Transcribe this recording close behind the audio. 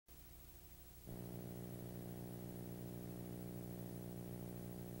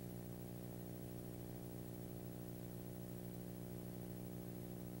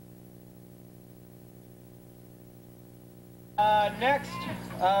Next,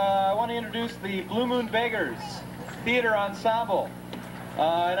 I want to introduce the Blue Moon Beggars Theater Ensemble.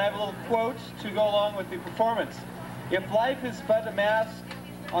 And I have a little quote to go along with the performance. If life is but a mask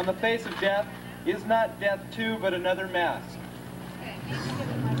on the face of death, is not death too but another mask?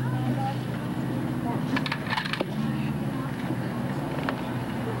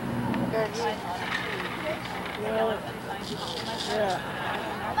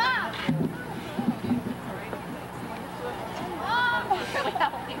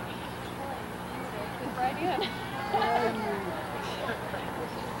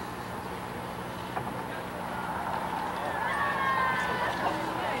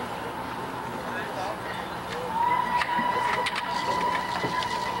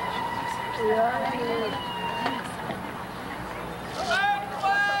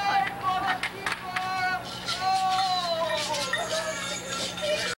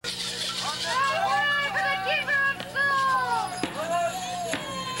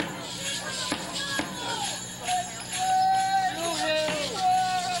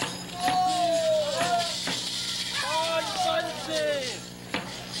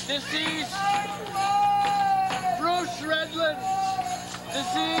 Deceased, Bruce Redland.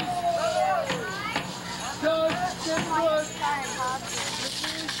 Deceased, Doug Stinwood.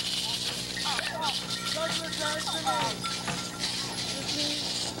 Deceased, Douglas Anthony.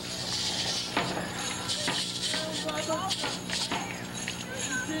 Deceased, Bill Robertson.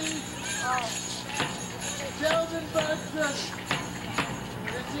 Deceased, Sheldon Bergson.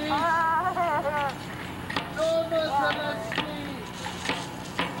 Deceased, Norma Zaleski.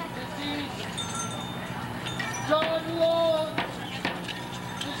 John Long,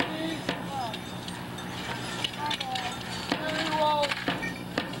 deceased. Mary Walsh,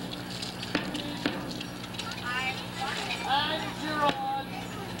 deceased. Anne Girard,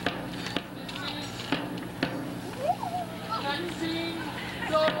 deceased. Maxine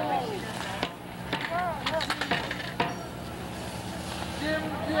Doe, Jim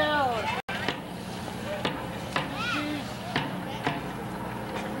Pierre, deceased.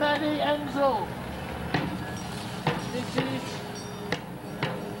 Maddie Enzel. Deceased,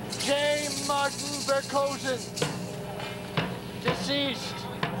 J. Martin Berkosen. Deceased,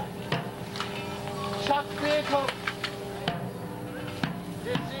 Chuck Baker.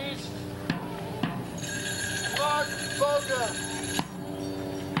 Deceased, Mark Boger.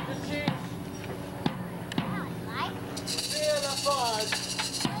 Deceased, Bill Lafarge.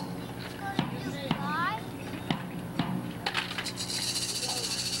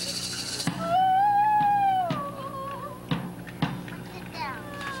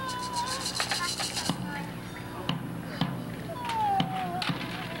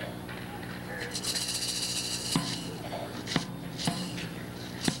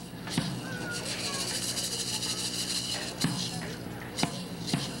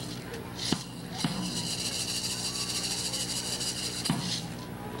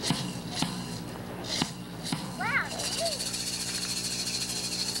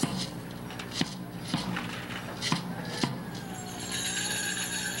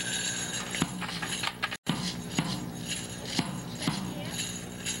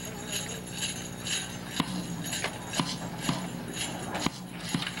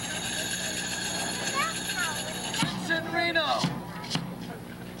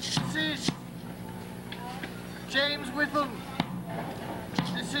 Deceased, James Whitham.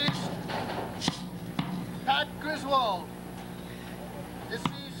 Deceased, Pat Griswold.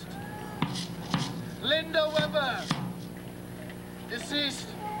 Deceased, Linda Weber. Deceased,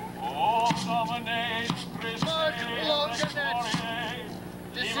 Mark Longanet. Deceased,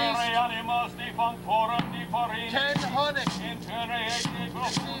 Ken Honeck.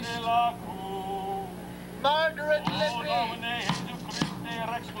 Deceased, Margaret Libby.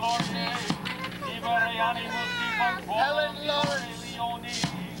 Helen Lawrence.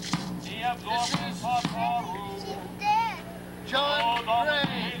 Deceased, John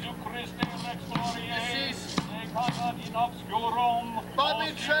Gray. Deceased, Bobby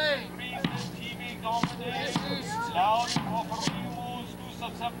Train. Deceased,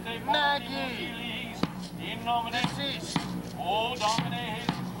 Maggie. Deceased,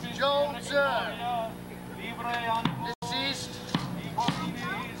 Joe Zer. Deceased,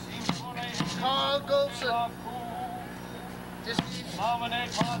 Carl Golson. Deceased, Armand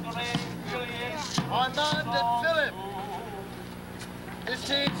and Philip.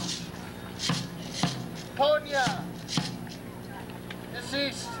 Deceased, Tonya.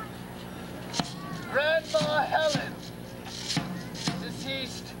 Deceased, Grandma Helen.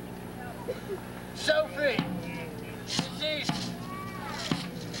 Deceased, Sophie. Deceased,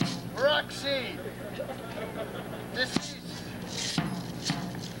 Roxy. Deceased,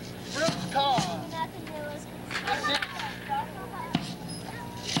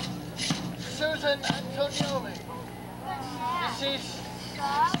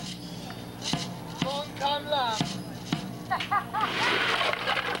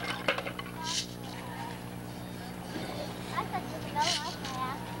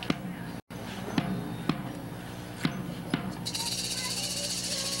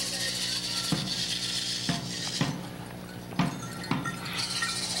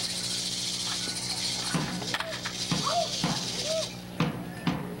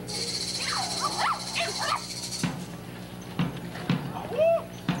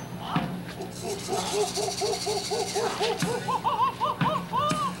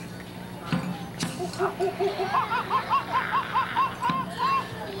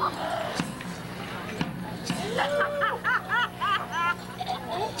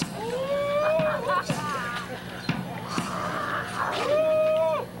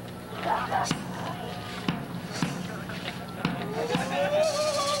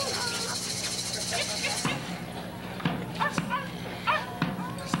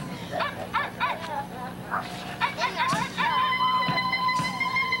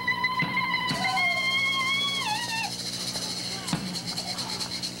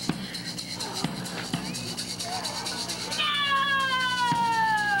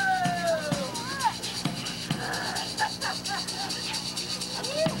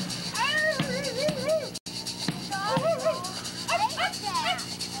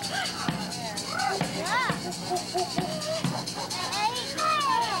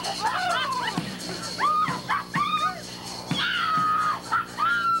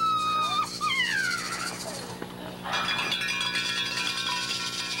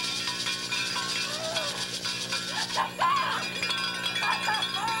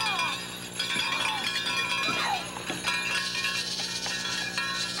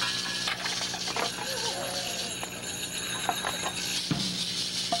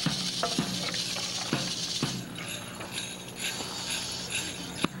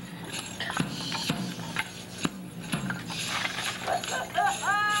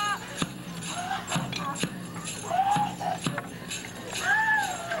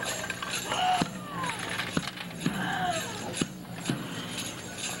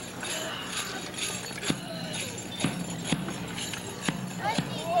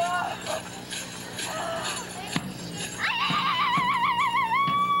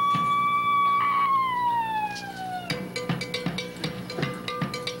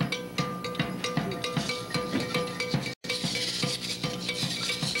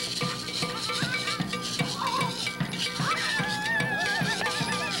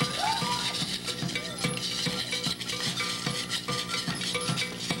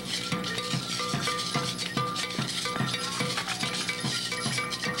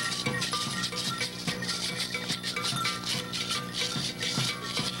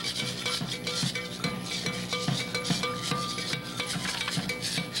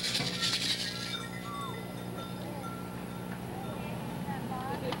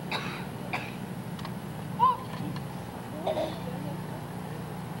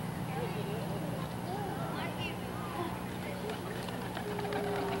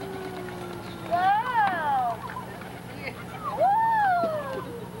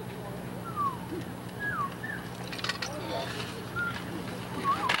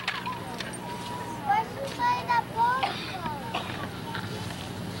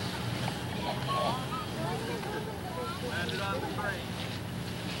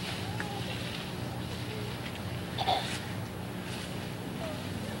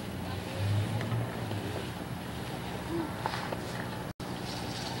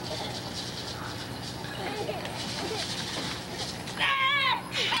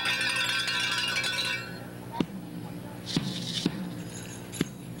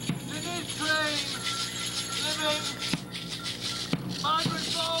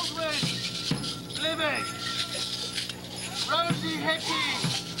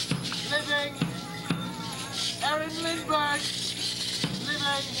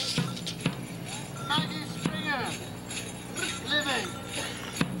 Maggie Springer, living.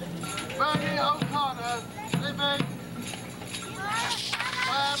 Bernie O'Connor, living.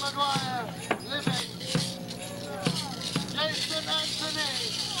 Claire Maguire, living. Jason Anthony,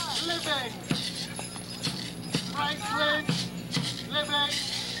 living. Frank Lynch, living.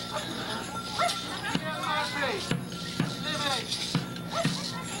 Ian Murphy, living.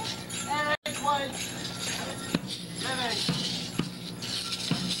 Eric White, living.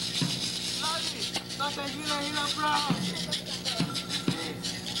 Dr. Hila Brown,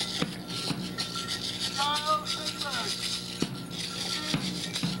 Charles Lindbergh,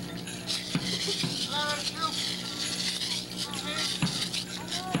 Clara Shoup,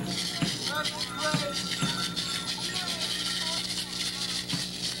 Bernie Gray,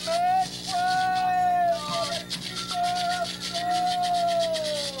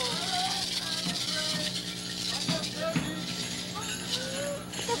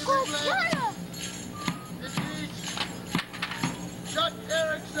 Chuck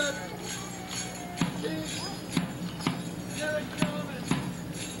Erickson, Derek Norman,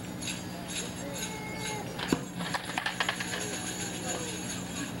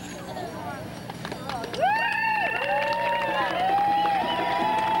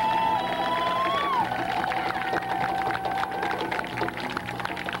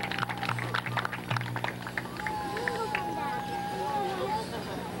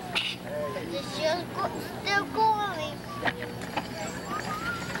 Still going.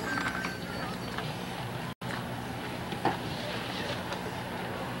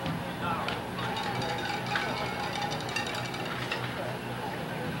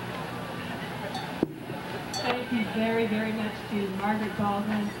 Thank you very, very much to Margaret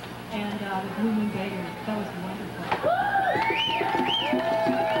Baldwin and the Blue Moon Beggars. That was wonderful.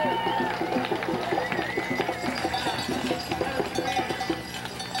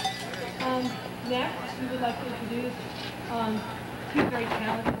 Next, we would like to introduce two very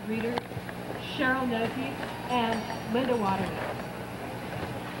talented readers, Cheryl Nosey and Linda Waterman.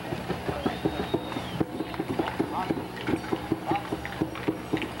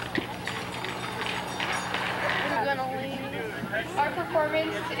 Our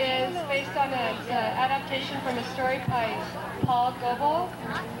performance is based on an adaptation from a story by Paul Goebel,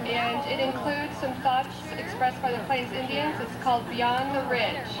 and it includes some thoughts expressed by the Plains Indians. It's called Beyond the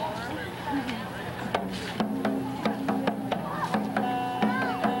Ridge.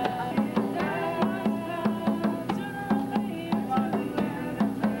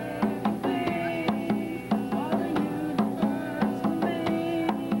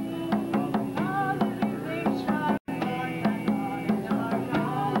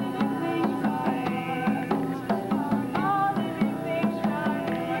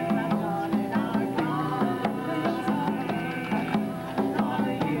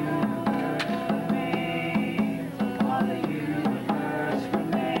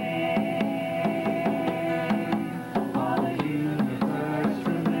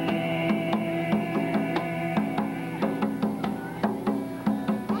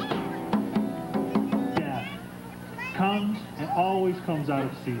 Comes and always comes out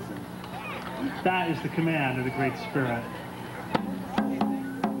of season. That is the command of the Great Spirit.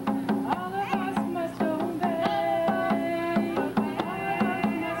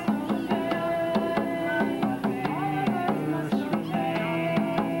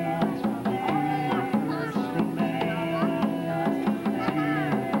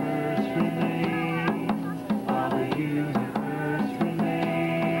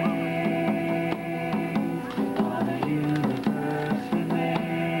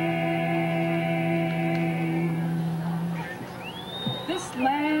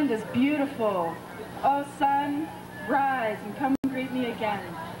 Is beautiful. Oh, sun, rise and come greet me again.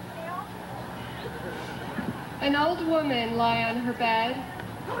 An old woman lay on her bed.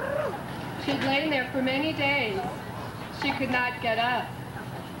 She had lain there for many days. She could not get up.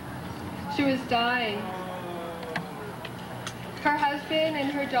 She was dying. Her husband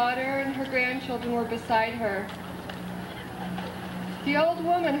and her daughter and her grandchildren were beside her. The old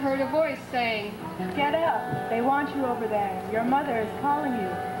woman heard a voice saying, "Get up. They want you over there. Your mother is calling you."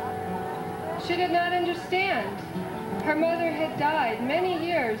 She did not understand. Her mother had died many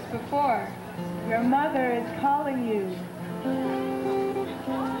years before. "Your mother is calling you,"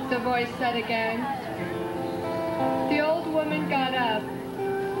 the voice said again. The old woman got up.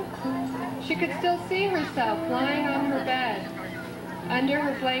 She could still see herself lying on her bed, under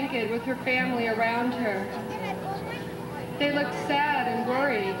her blanket with her family around her. They looked sad and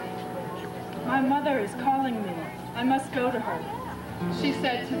worried. "My mother is calling me. I must go to her," she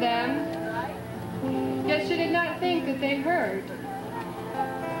said to them. Yet she did not think that they heard.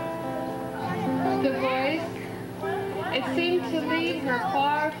 The voice, it seemed to lead her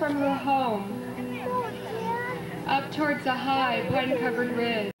far from her home, up towards a high pine-covered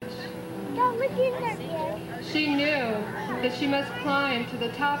ridge. She knew that she must climb to the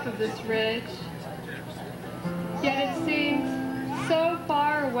top of this ridge, yet it seemed so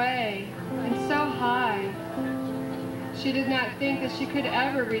far away and so high. She did not think that she could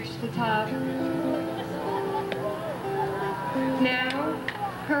ever reach the top. Now,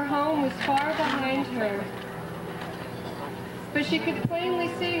 her home was far behind her, but she could plainly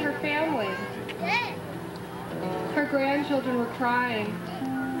see her family. Her grandchildren were crying,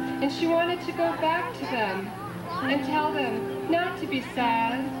 and she wanted to go back to them and tell them not to be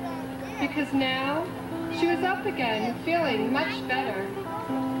sad, because now she was up again and feeling much better.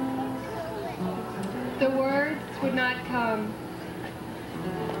 The words would not come,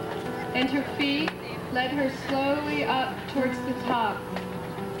 and her feet led her slowly up towards the top,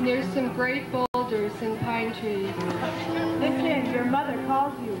 near some great boulders and pine trees. Listen, your mother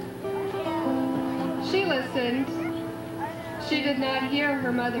calls you. She listened. She did not hear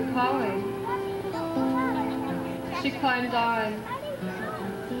her mother calling. She climbed on.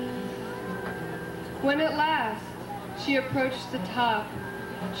 When at last she approached the top,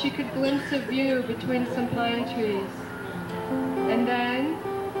 she could glimpse a view between some pine trees. And then,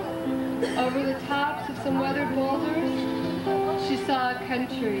 over the tops of some weathered boulders, she saw a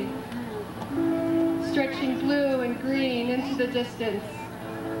country, stretching blue and green into the distance.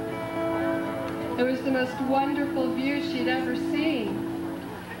 It was the most wonderful view she'd ever seen.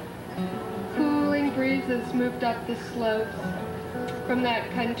 Cooling breezes moved up the slopes from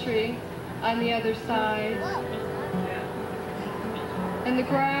that country on the other side. And the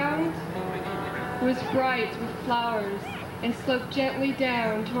ground was bright with flowers and sloped gently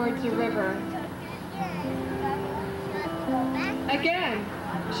down towards a river. Again,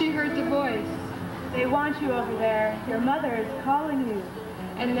 she heard the voice. They want you over there. Your mother is calling you.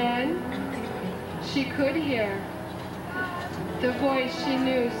 And then she could hear the voice she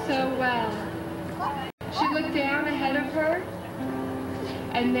knew so well. She looked down ahead of her,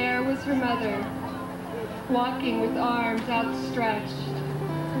 and there was her mother, walking with arms outstretched.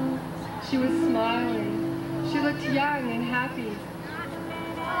 She was smiling. She looked young and happy.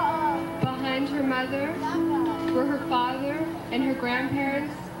 Behind her mother were her father and her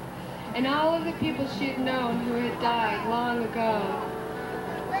grandparents, and all of the people she had known who had died long ago.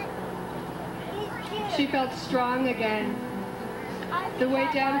 She felt strong again. The way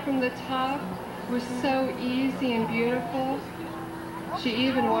down from the top was so easy and beautiful, she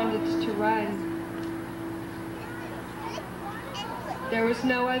even wanted to run. There was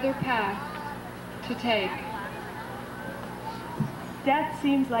no other path to take. Death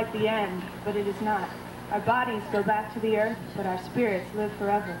seems like the end, but it is not. Our bodies go back to the earth, but our spirits live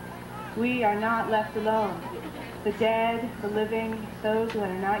forever. We are not left alone. The dead, the living, those that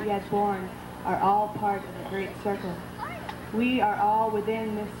are not yet born, are all part of a great circle. We are all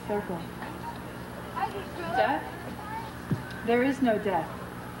within this circle. Death? There is no death,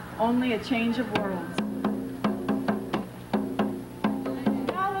 only a change of worlds.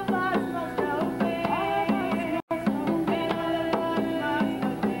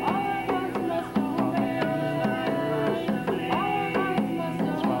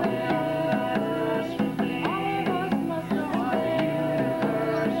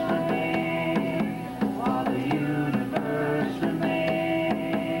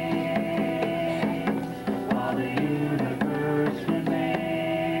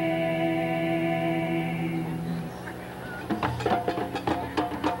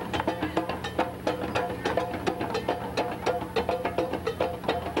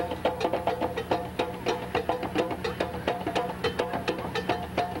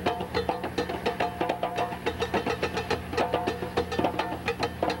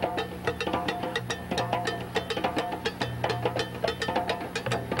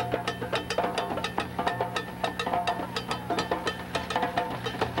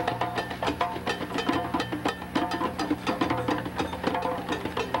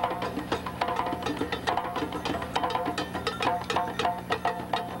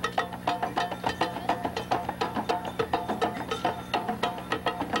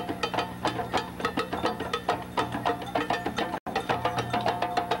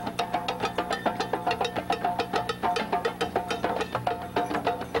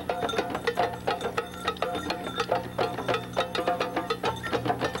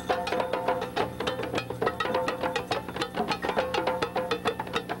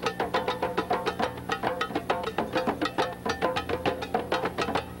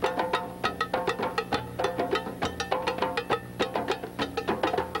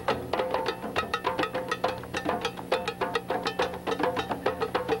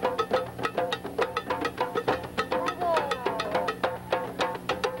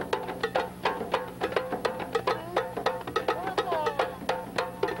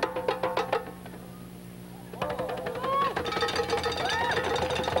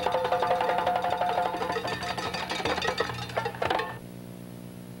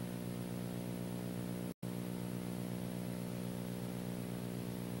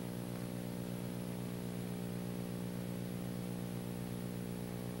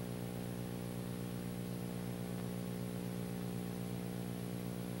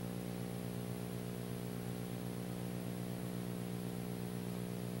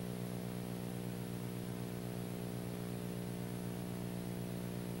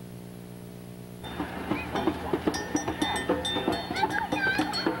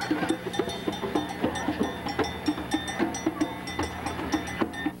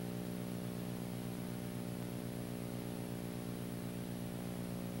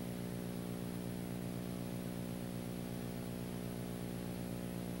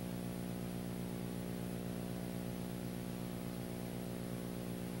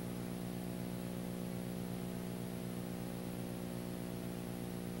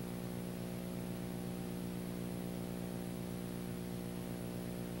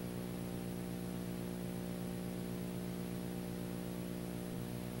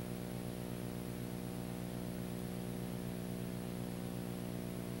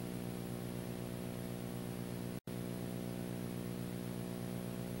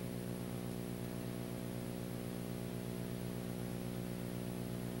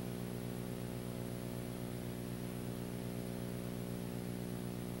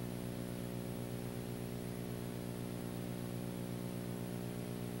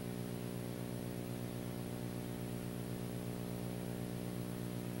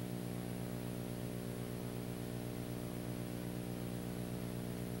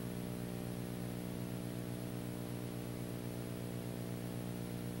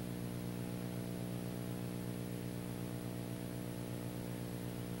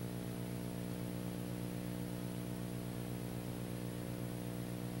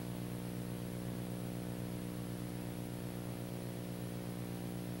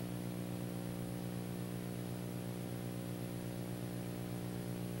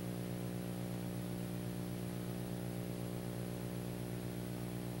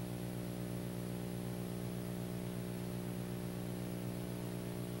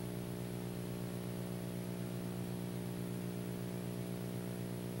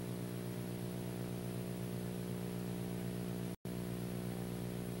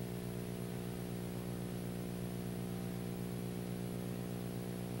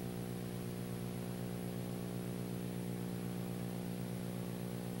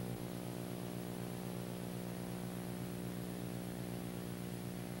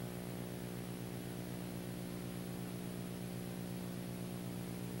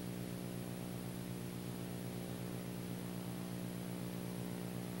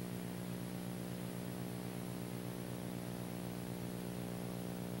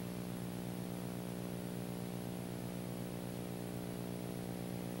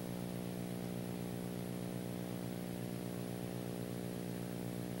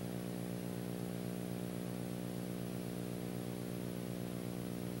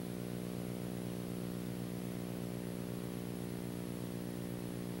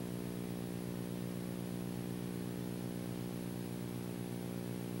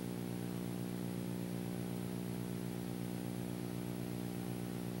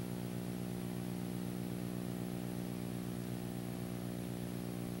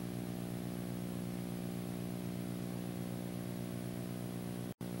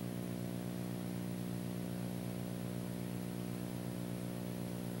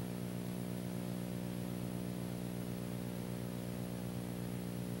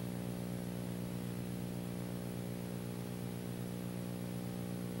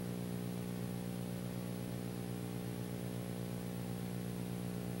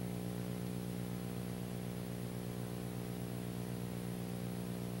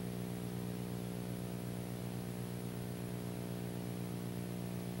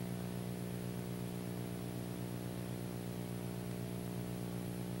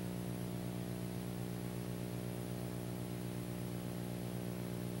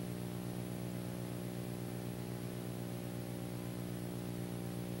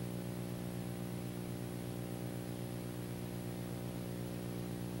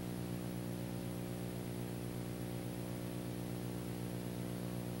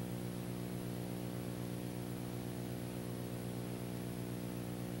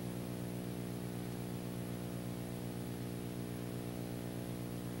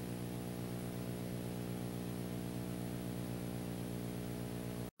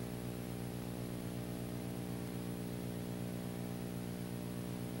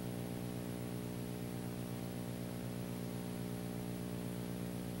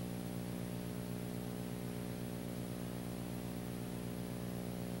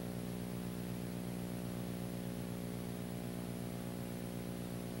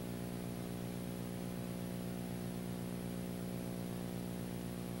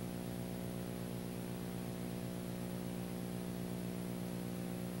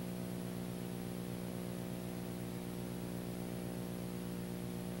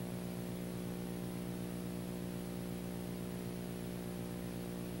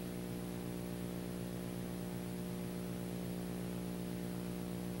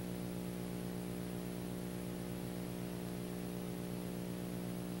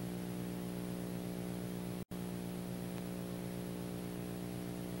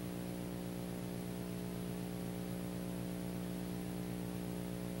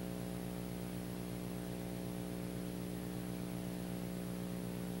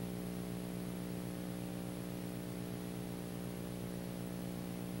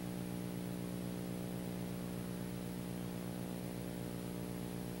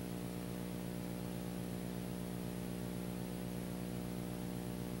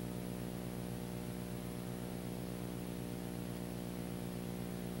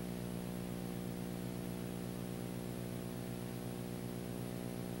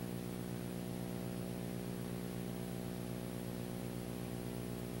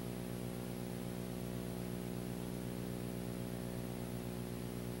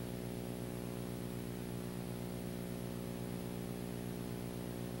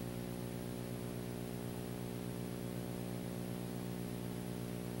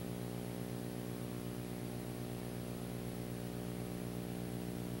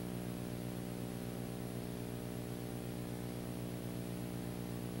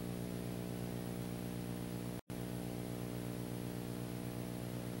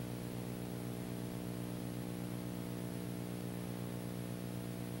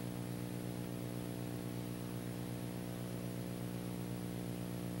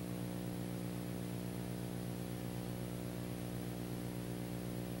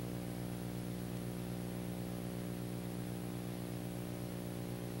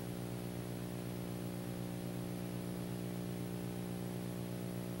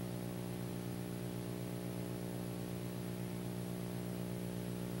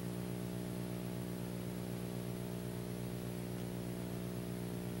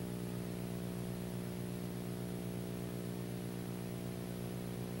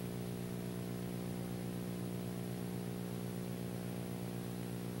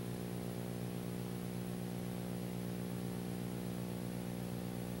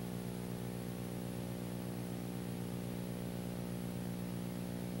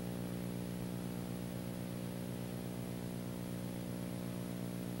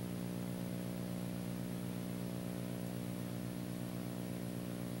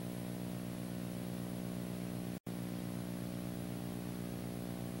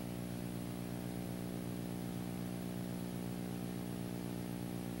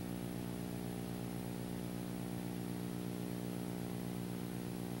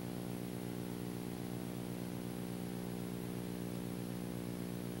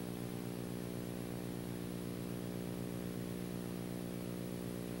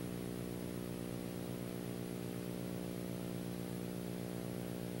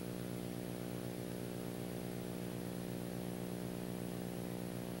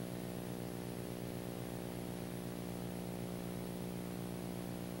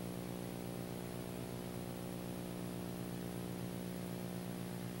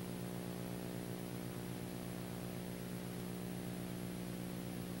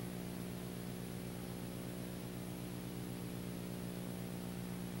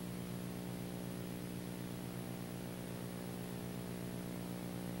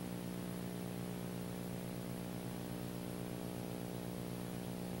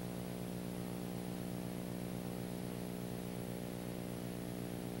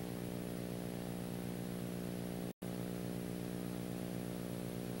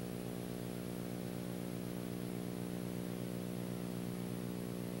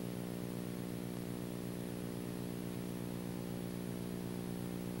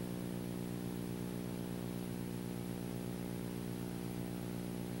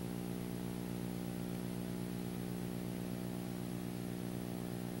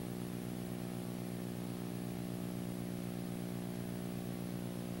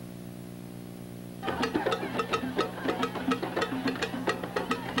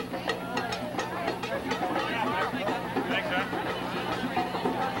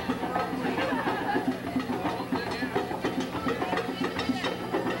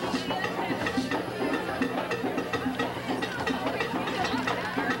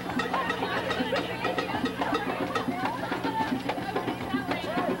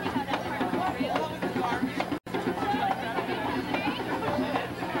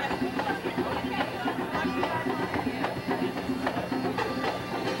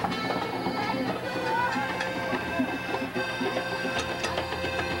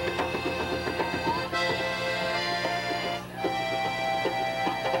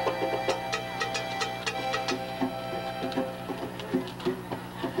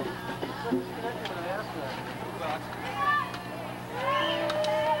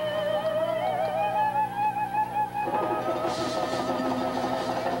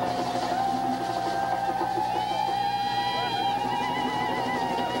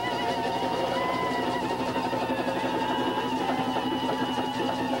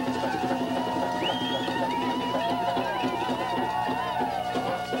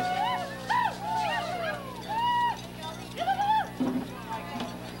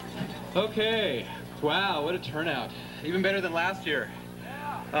 Okay, wow, what a turnout. Even better than last year.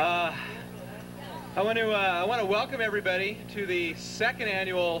 I want to welcome everybody to the second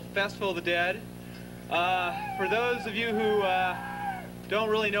annual Festival of the Dead. For those of you who don't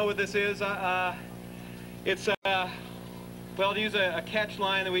really know what this is, it's, well, to use a catch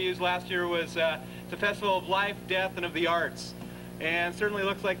line that we used last year was, it's a festival of life, death, and of the arts. And certainly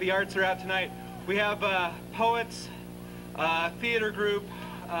looks like the arts are out tonight. We have poets, theater group,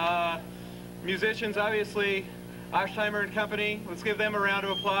 musicians, obviously, Osheimer and Company. Let's give them a round of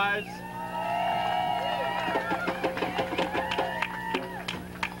applause.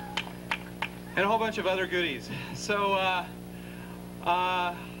 And a whole bunch of other goodies. So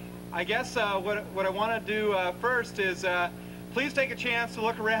I guess what I want to do first is please take a chance to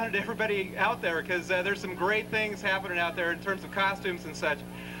look around at everybody out there, because there's some great things happening out there in terms of costumes and such.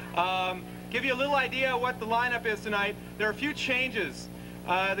 Give you a little idea what the lineup is tonight. There are a few changes.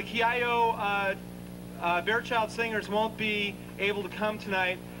 The Kiayo Bearchild Singers won't be able to come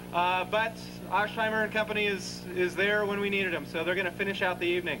tonight, but Osheimer and Company is there when we needed them, so they're going to finish out the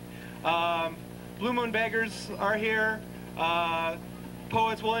evening. Blue Moon Beggars are here.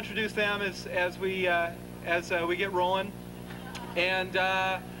 Poets, will introduce them as we get rolling. And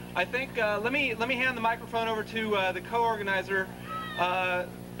I think let me hand the microphone over to the co-organizer,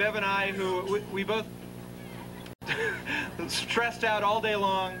 Bev and I, who we both stressed out all day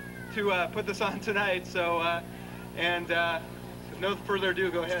long to put this on tonight. So and with no further ado,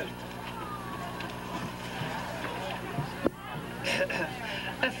 go ahead.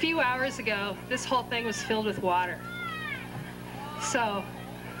 A few hours ago, this whole thing was filled with water. So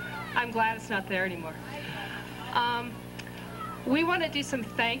I'm glad it's not there anymore. We want to do some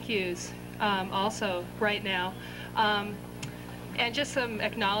thank yous also right now, and just some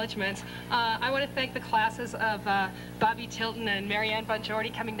acknowledgments. I want to thank the classes of Bobby Tilton and Marianne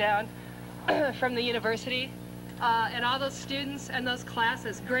Bonjordi coming down from the university, and all those students and those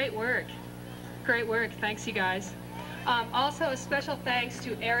classes. Great work. Great work. Thanks, you guys. Also, a special thanks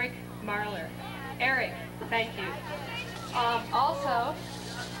to Eric Marler. Eric, thank you. Also,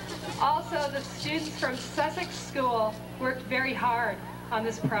 the students from Sussex School worked very hard on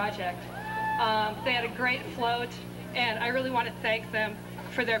this project. They had a great float, and I really want to thank them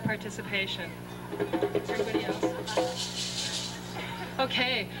for their participation. Everybody else?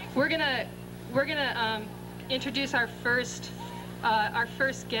 Okay, we're gonna introduce our first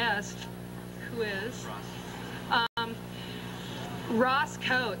guest, who is Ross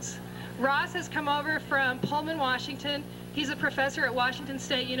Coates. Ross has come over from Pullman, Washington. He's a professor at Washington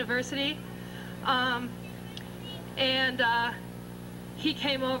State University. And he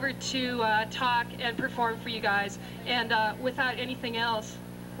came over to talk and perform for you guys. And without anything else,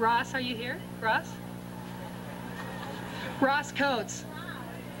 Ross, are you here? Ross? Ross Coates.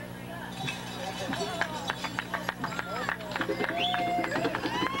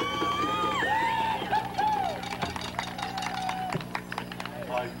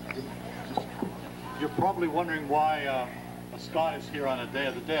 You're probably wondering why a Scot is here on a Day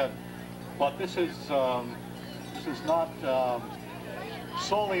of the Dead, but this is not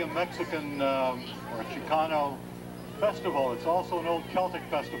solely a Mexican or a Chicano festival. It's also an old Celtic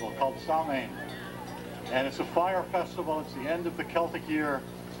festival called Samhain, and it's a fire festival. It's the end of the Celtic year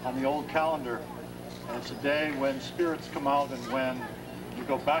on the old calendar, and it's a day when spirits come out and when you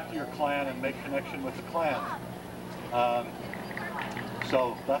go back to your clan and make connection with the clan.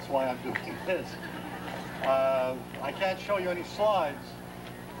 So that's why I'm doing this. I can't show you any slides,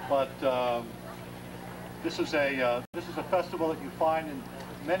 but this is a festival that you find in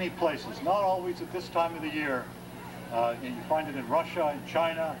many places. Not always at this time of the year. You find it in Russia, in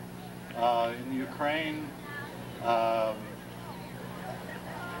China, in the Ukraine,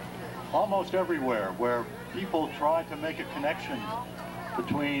 almost everywhere, where people try to make a connection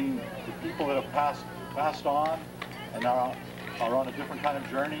between the people that have passed on and are on a different kind of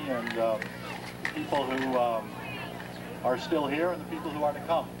journey, and the people who are still here and the people who are to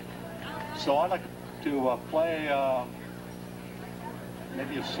come. So I'd like to play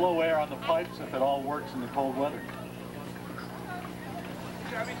maybe a slow air on the pipes if it all works in the cold weather.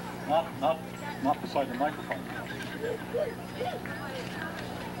 Not beside the microphone.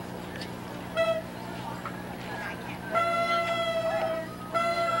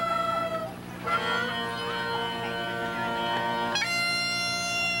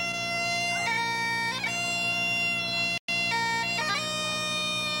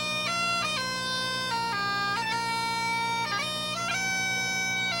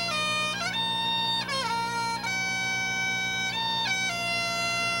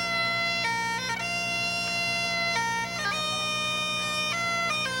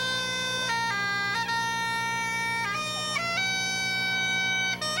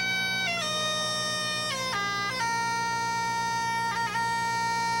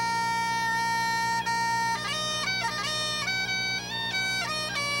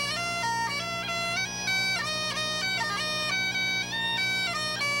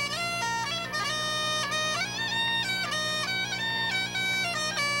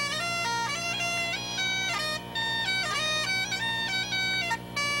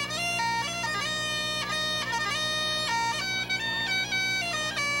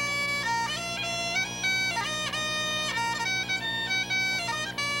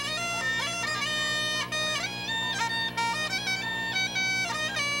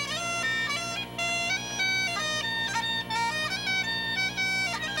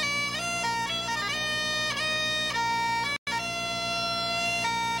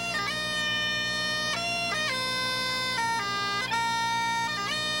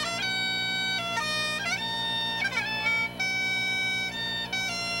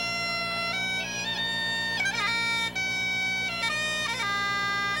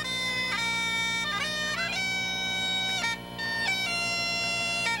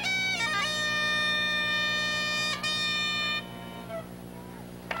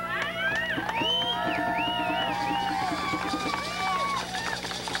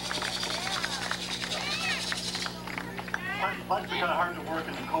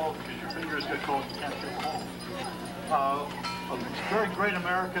 cold, you can't take home. A very great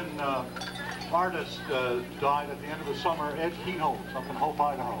American artist died at the end of the summer, Ed Kehoe, up in Hope,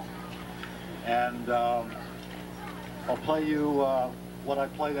 Idaho. And I'll play you what I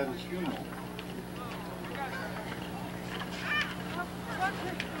played at his funeral.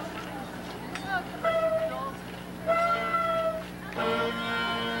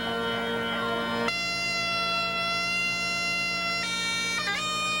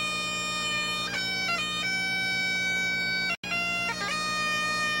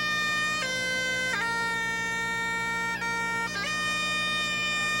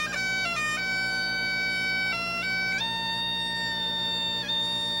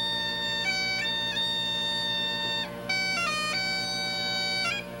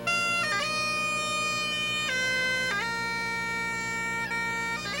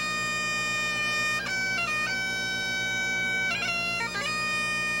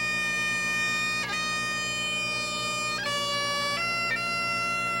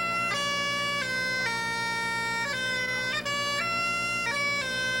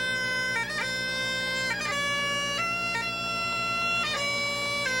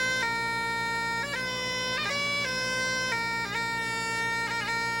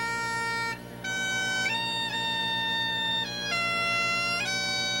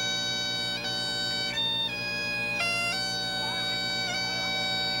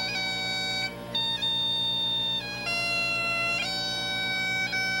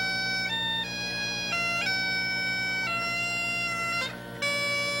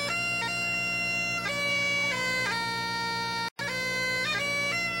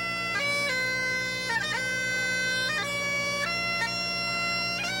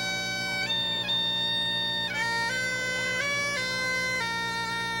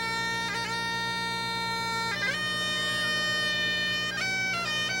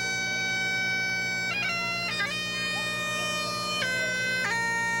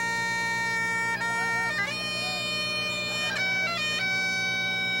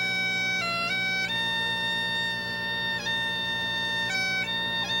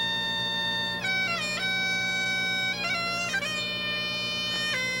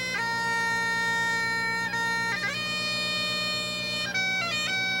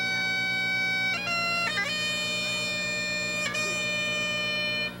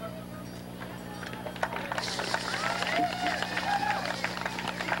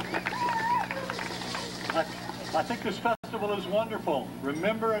 I think this festival is wonderful.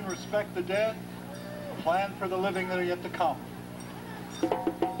 Remember and respect the dead. Plan for the living that are yet to come.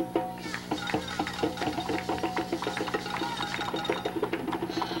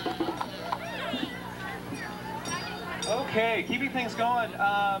 Okay, keeping things going.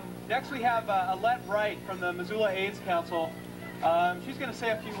 Next we have Alette Wright from the Missoula AIDS Council. She's going to say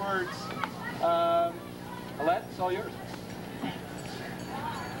a few words. Alette, it's all yours.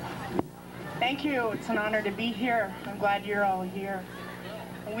 Thank you. It's an honor to be here. I'm glad you're all here.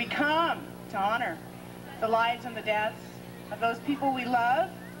 And we come to honor the lives and the deaths of those people we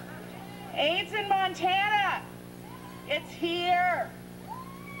love. AIDS in Montana. It's here.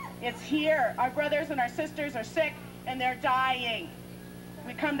 It's here. Our brothers and our sisters are sick and they're dying.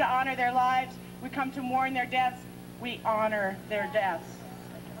 We come to honor their lives. We come to mourn their deaths. We honor their deaths.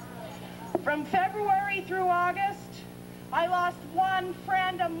 From February through August, I lost one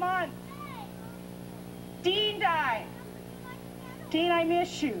friend a month. Dean died. Dean, I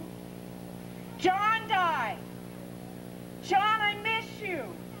miss you. John died. John, I miss you.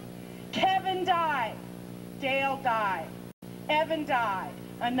 Kevin died. Dale died. Evan died.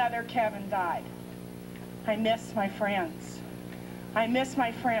 Another Kevin died. I miss my friends. I miss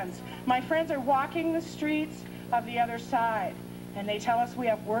my friends. My friends are walking the streets of the other side, and they tell us we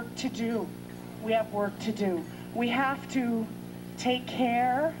have work to do. We have work to do. We have to take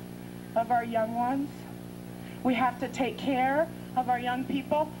care of our young ones. We have to take care of our young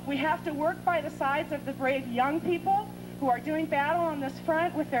people. We have to work by the sides of the brave young people who are doing battle on this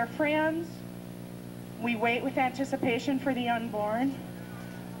front with their friends. We wait with anticipation for the unborn.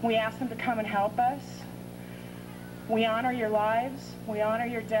 We ask them to come and help us. We honor your lives. We honor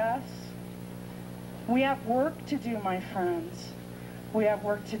your deaths. We have work to do, my friends. We have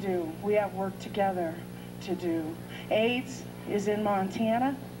work to do. We have work together to do. AIDS is in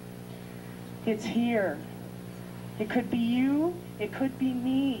Montana. It's here. It could be you, it could be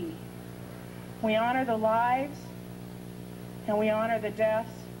me. We honor the lives and we honor the deaths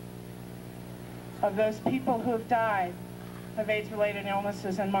of those people who have died of AIDS-related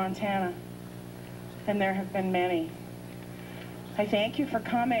illnesses in Montana. And there have been many. I thank you for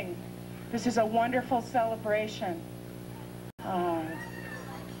coming. This is a wonderful celebration.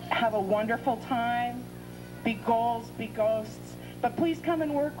 have a wonderful time. Be goals, be ghosts. But please come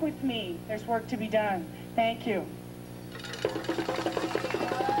and work with me. There's work to be done. Thank you.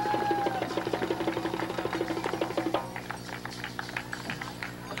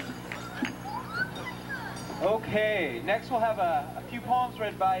 Okay, next we'll have a few poems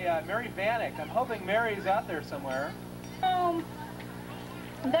read by Mary Vanek. I'm hoping Mary's out there somewhere.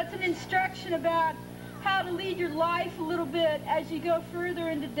 That's an instruction about how to lead your life a little bit as you go further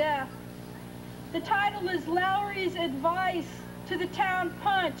into death. The title is Lowry's Advice to the Town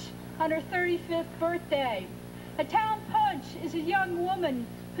Punch on her 35th birthday. A town punch is a young woman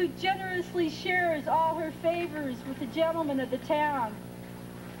who generously shares all her favors with the gentlemen of the town.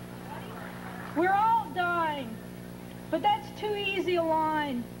 We're all dying, but that's too easy a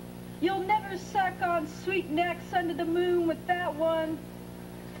line. You'll never suck on sweet necks under the moon with that one,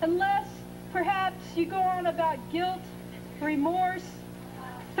 unless perhaps you go on about guilt, remorse,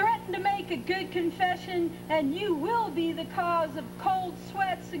 threaten to make a good confession, and you will be the cause of cold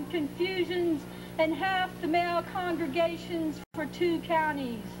sweats and confusions in half the male congregations for 2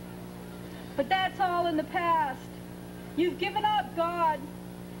 counties. But that's all in the past. You've given up God,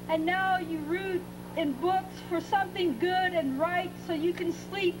 and now you root in books for something good and right so you can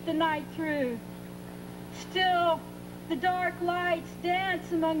sleep the night through. Still, the dark lights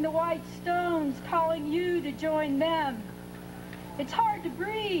dance among the white stones, calling you to join them. It's hard to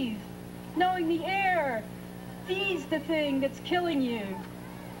breathe, knowing the air feeds the thing that's killing you.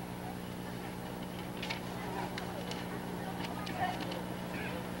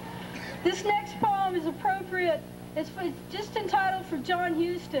 This next poem is appropriate. It's just entitled for John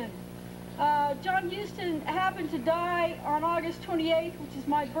Huston. John Huston happened to die on August 28th, which is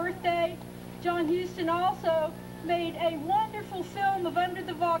my birthday. John Huston also made a wonderful film of Under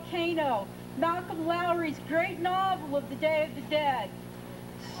the Volcano, Malcolm Lowry's great novel of the Day of the Dead.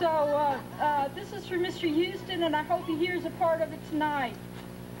 So this is for Mr. Huston, and I hope he hears a part of it tonight.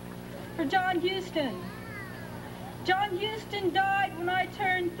 For John Huston. John Huston died when I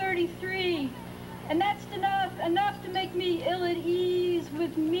turned 33, and that's enough to make me ill at ease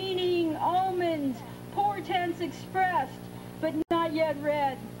with meaning, omens, portents expressed, but not yet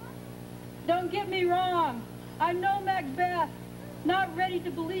read. Don't get me wrong, I'm no Macbeth, not ready to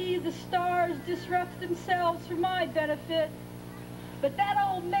believe the stars disrupt themselves for my benefit. But that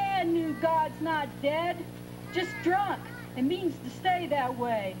old man knew God's not dead, just drunk, and means to stay that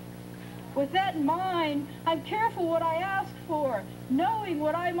way. With that in mind, I'm careful what I ask for, knowing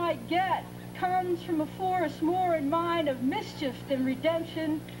what I might get comes from a force more in mind of mischief than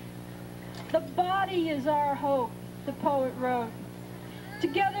redemption. The body is our hope, the poet wrote.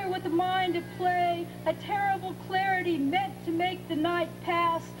 Together with the mind at play, a terrible clarity meant to make the night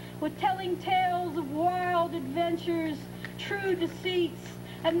pass with telling tales of wild adventures, true deceits,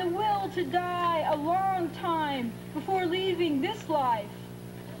 and the will to die a long time before leaving this life.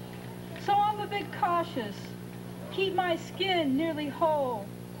 So I'm a bit cautious, keep my skin nearly whole,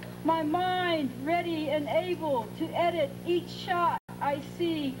 my mind ready and able to edit each shot I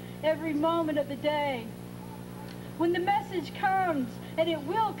see every moment of the day. When the message comes, and it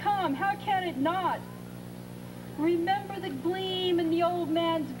will come, how can it not? Remember the gleam in the old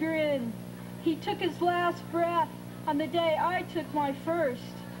man's grin. He took his last breath on the day I took my first.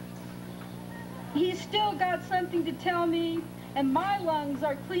 He's still got something to tell me, and my lungs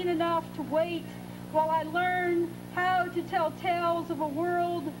are clean enough to wait while I learn how to tell tales of a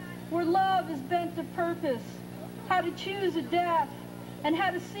world where love is bent to purpose, how to choose a death, and how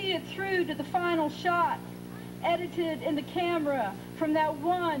to see it through to the final shot, edited in the camera from that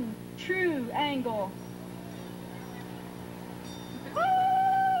one true angle.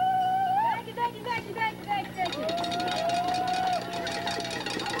 Thank you, thank you, thank you, thank you, thank you, thank you.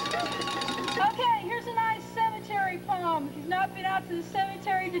 Okay, here's a nice cemetery poem. If you've not been out to the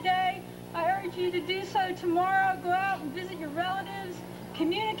cemetery today, I urge you to do so tomorrow. Go out and visit your relatives,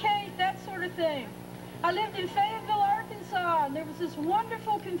 communicate, that sort of thing. I lived in Fayetteville, Arkansas, and there was this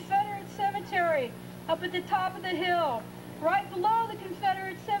wonderful Confederate cemetery up at the top of the hill. Right below the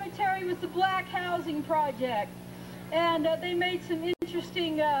Confederate cemetery was the Black Housing Project, and they made some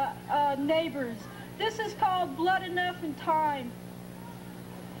interesting neighbors. This is called Blood Enough and Time.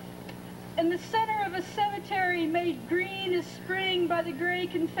 In the center of a cemetery made green as spring by the gray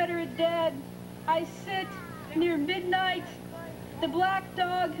Confederate dead, I sit near midnight, the black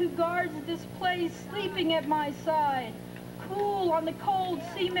dog who guards this place sleeping at my side, cool on the cold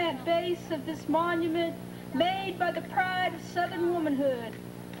cement base of this monument made by the pride of Southern womanhood.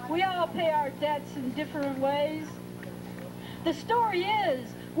 We all pay our debts in different ways. The story is,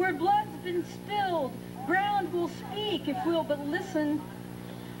 where blood's been spilled, ground will speak if we'll but listen.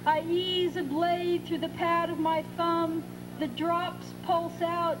 I ease a blade through the pad of my thumb. The drops pulse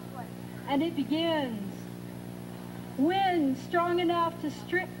out, and it begins. Wind strong enough to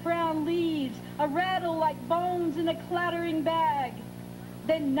strip brown leaves, a rattle like bones in a clattering bag.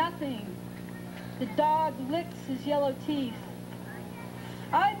 Then nothing. The dog licks his yellow teeth.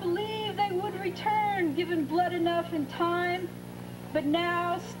 I believe they would return, given blood enough and time. But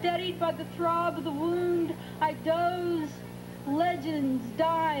now, steadied by the throb of the wound, I doze, legends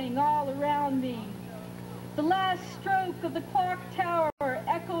dying all around me. The last stroke of the clock tower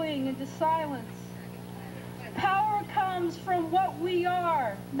echoing into silence. Power comes from what we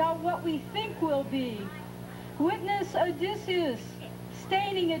are, not what we think we'll be. Witness Odysseus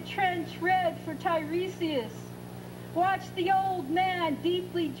staining a trench red for Tiresias. Watch the old man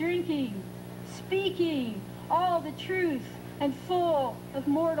deeply drinking, speaking all the truth and full of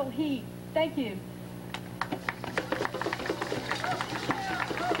mortal heat. Thank you.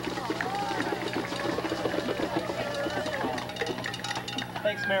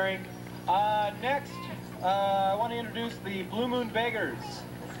 Thanks, Mary. Next, I want to introduce the Blue Moon Beggars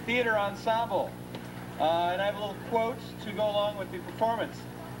Theater Ensemble. And I have a little quote to go along with the performance.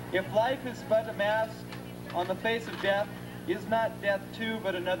 If life is but a mask on the face of death, is not death too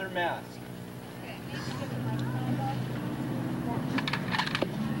but another mask?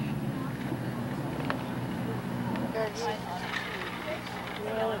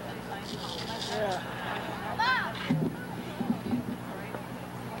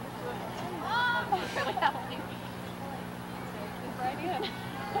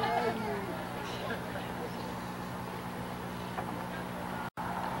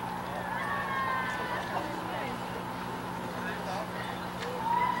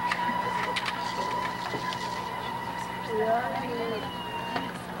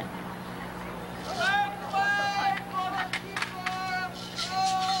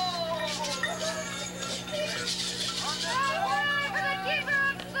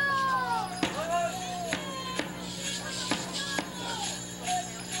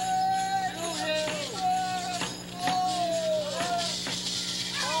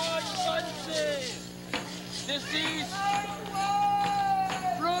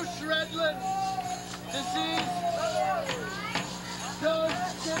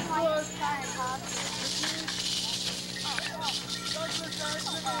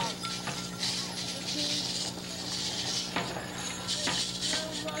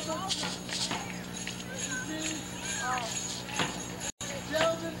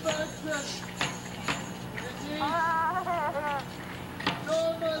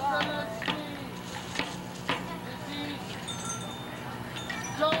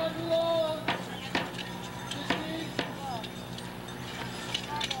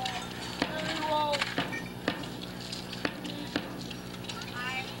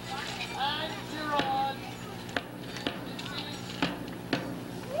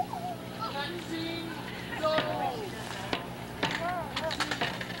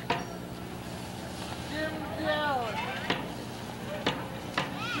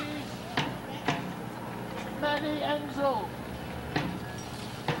 Enzo.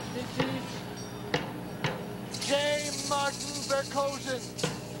 This is J. Martin Berkosen,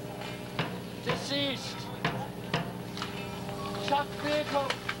 deceased. Chuck Baker,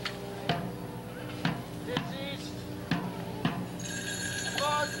 deceased.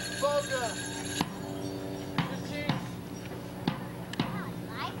 Bud Boger, deceased.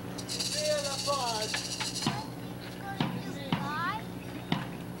 Neil Lafarge.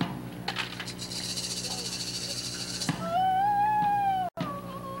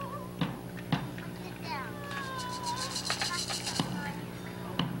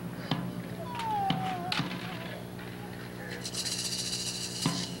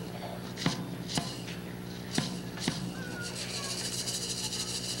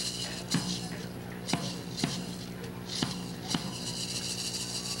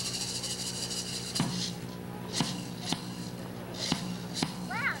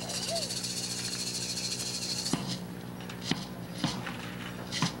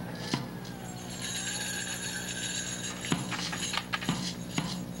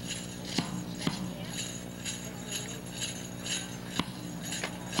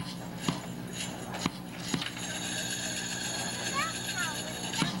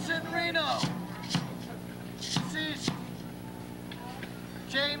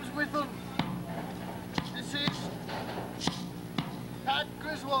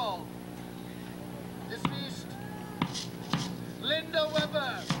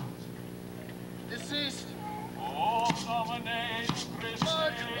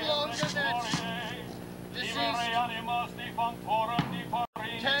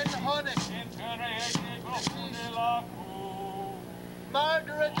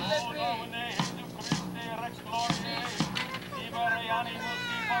 Margaret Lippi.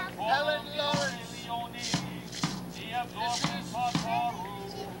 Helen Lawrence.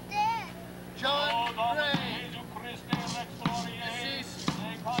 John Gray. Deceased.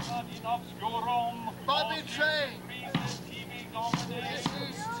 Bobby Train.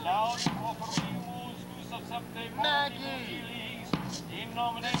 Deceased. Maggie.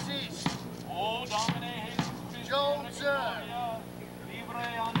 Deceased. Joe Zer.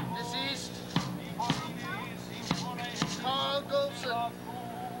 Deceased. Carl Golson.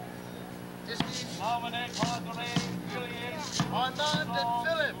 Deceased. Armand and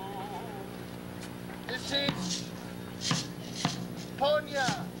Philip. Deceased. Ponya.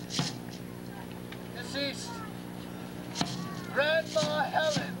 Deceased. Grandma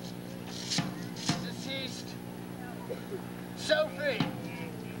Helen. Deceased. Sophie.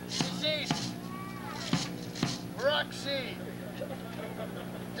 Deceased. Roxy.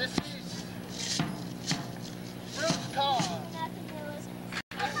 Deceased. Bruce Carr.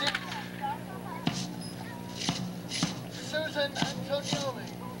 Deceased. Susan Antonioli.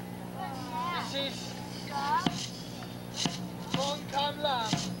 Deceased. Long Kam Lam.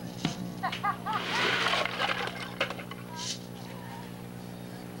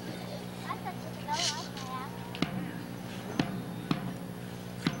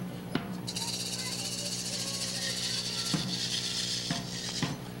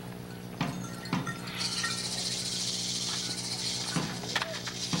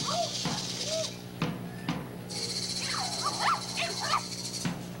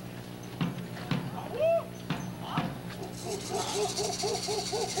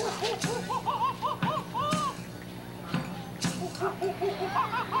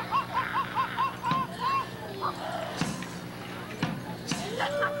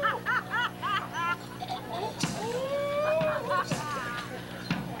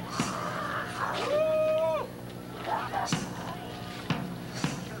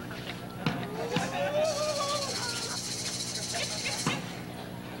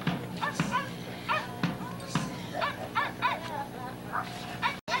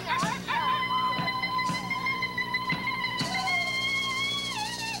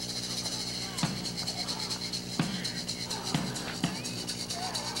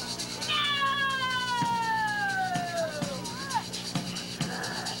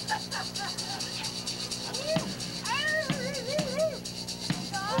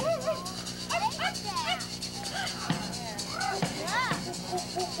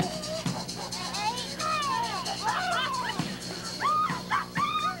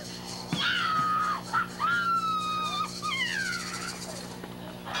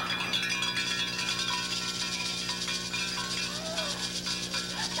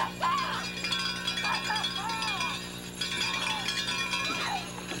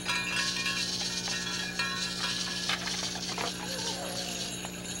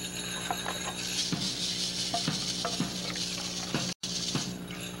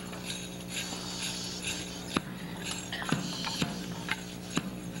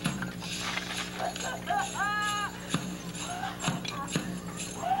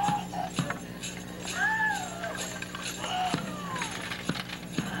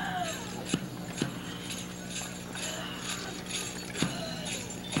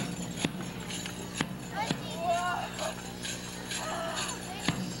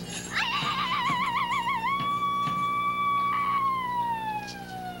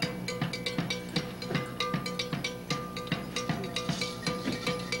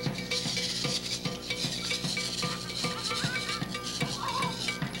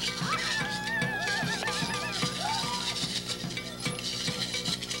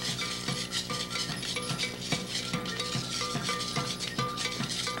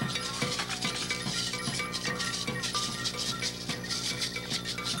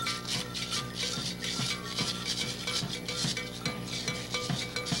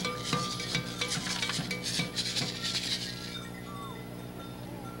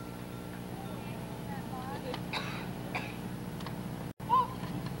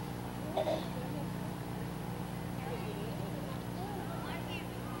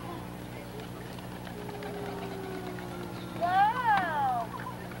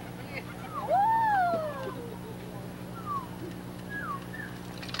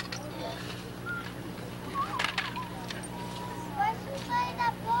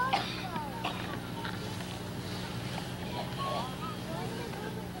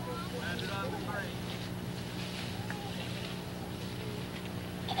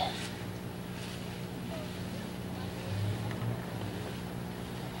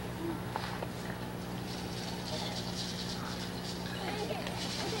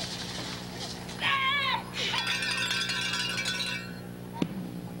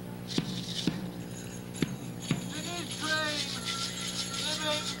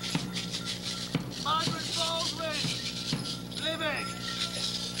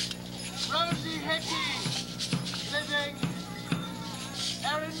 Hickey, living.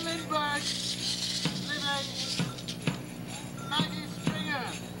 Erin Lindbergh, living. Maggie Stringer,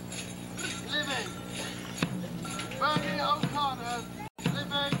 living. Bernie O'Connor,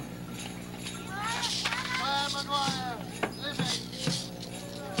 living. Claire Maguire, living.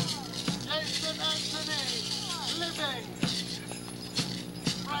 Jason Anthony, living.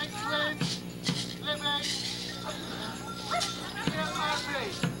 Frank Flynn, living. Neil Murphy,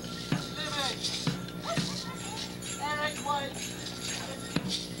 living. Eric White,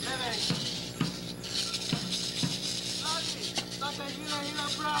 living. Lucky Hila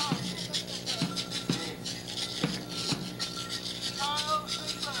Brown, Kyle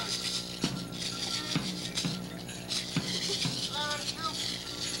Lindbergh, Lara Shoup,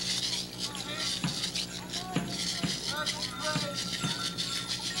 Russell Gray,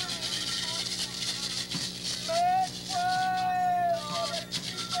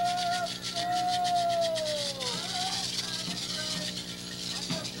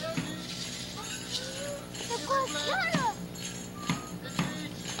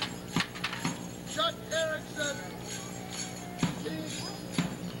 Chuck Erickson,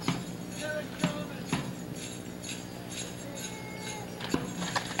 Derek Coleman.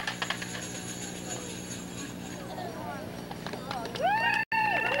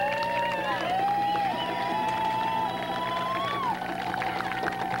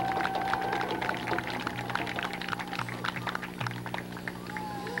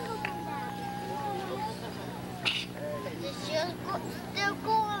 Still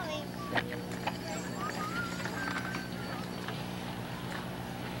going.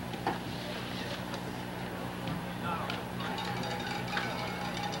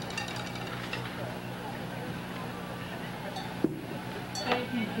 Thank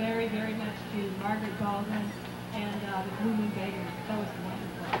you very, very much to Margaret Baldwin and the Blue Moon Beggars. That was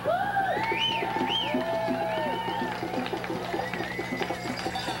wonderful.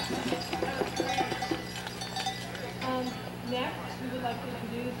 Next, we would like to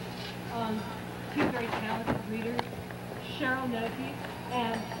introduce two very talented readers, Cheryl Noki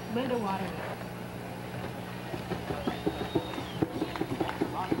and Linda Waters.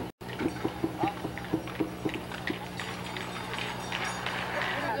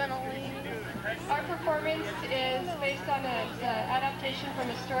 Our performance is based on an adaptation from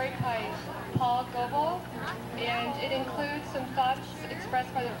a story by Paul Goebel, and it includes some thoughts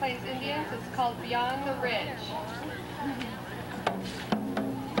expressed by the Plains Indians. It's called Beyond the Ridge.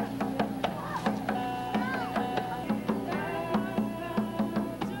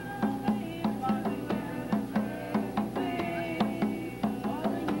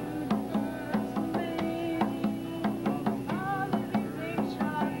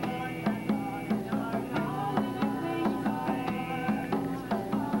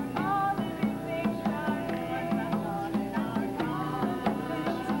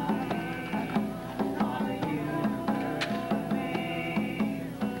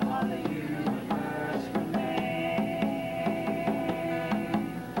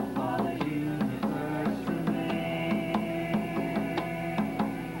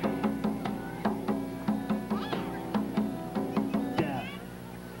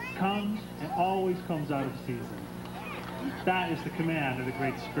 Comes and always comes out of season. That is the command of the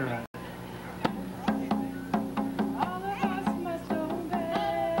Great Spirit.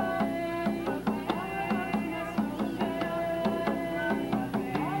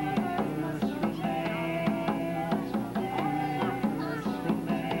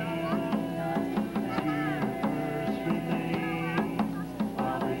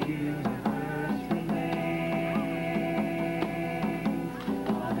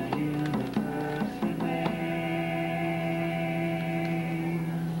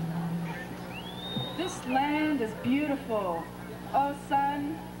 This land is beautiful. Oh,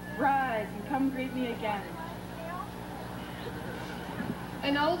 sun, rise and come greet me again.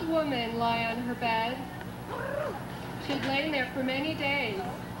 An old woman lay on her bed. She had lain there for many days.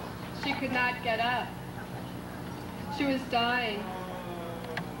 She could not get up. She was dying.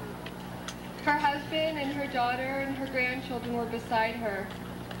 Her husband and her daughter and her grandchildren were beside her.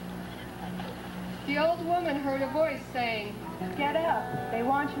 The old woman heard a voice saying, "Get up. They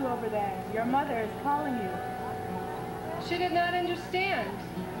want you over there. Your mother is calling you." She did not understand.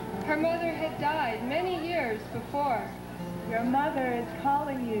 Her mother had died many years before. "Your mother is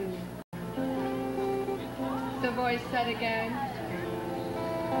calling you," the voice said again.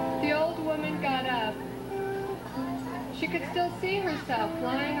 The old woman got up. She could still see herself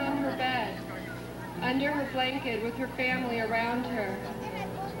lying on her bed, under her blanket with her family around her.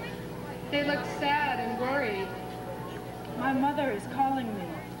 They looked sad and worried. "My mother is calling me.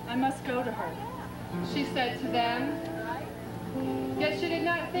 I must go to her." she said to them, yet she did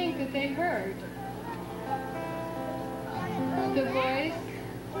not think that they heard. The voice,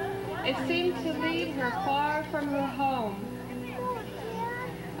 it seemed to lead her far from her home,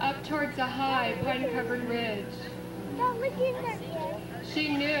 up towards a high pine-covered ridge. She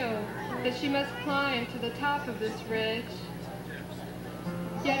knew that she must climb to the top of this ridge,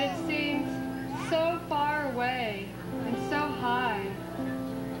 yet it seemed so far away and so high.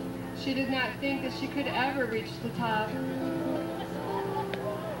 She did not think that she could ever reach the top.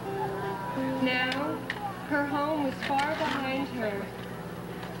 Now, her home was far behind her,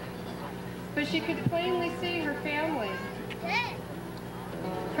 but she could plainly see her family.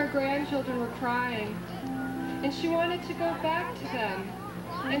 Her grandchildren were crying, and she wanted to go back to them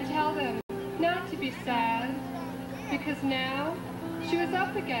and tell them not to be sad, because now she was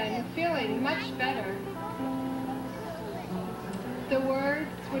up again and feeling much better. The words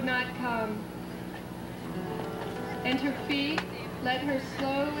would not come, and her feet led her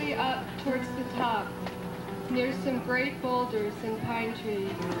slowly up towards the top, near some great boulders and pine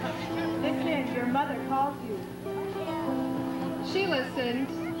trees. Listen, your mother calls you. She listened.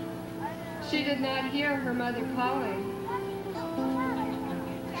 She did not hear her mother calling.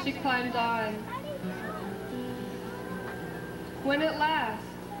 She climbed on. When at last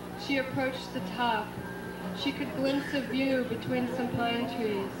she approached the top, she could glimpse a view between some pine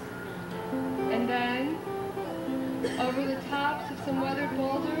trees. And then, over the tops of some weathered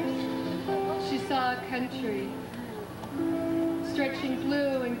boulders, she saw a country, stretching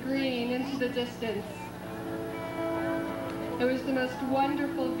blue and green into the distance. It was the most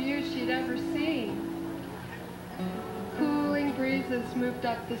wonderful view she'd ever seen. Cooling breezes moved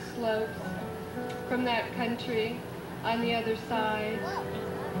up the slopes from that country on the other side.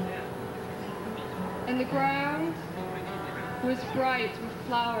 And the ground was bright with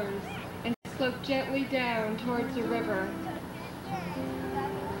flowers and sloped gently down towards a river.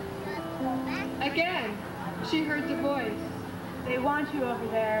 Again, she heard the voice. They want you over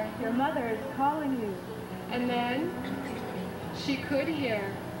there. Your mother is calling you. And then she could hear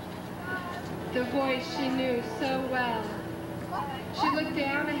the voice she knew so well. She looked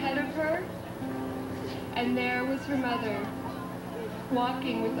down ahead of her, and there was her mother,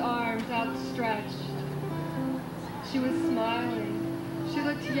 walking with arms outstretched. She was smiling. She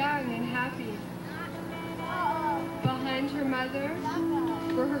looked young and happy. Behind her mother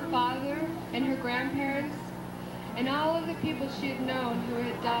were her father and her grandparents, and all of the people she had known who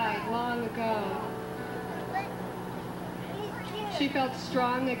had died long ago. She felt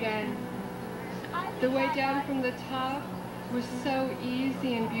strong again. The way down from the top was so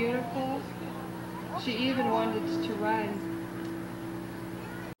easy and beautiful, she even wanted to run.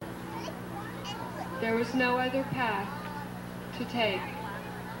 There was no other path to take.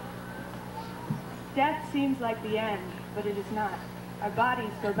 Death seems like the end, but it is not. Our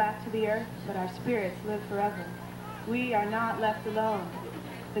bodies go back to the earth, but our spirits live forever. We are not left alone.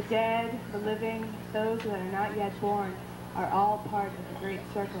 The dead, the living, those that are not yet born, are all part of the great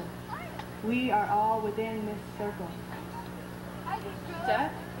circle. We are all within this circle.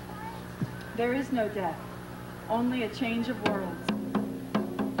 Death? There is no death, only a change of worlds.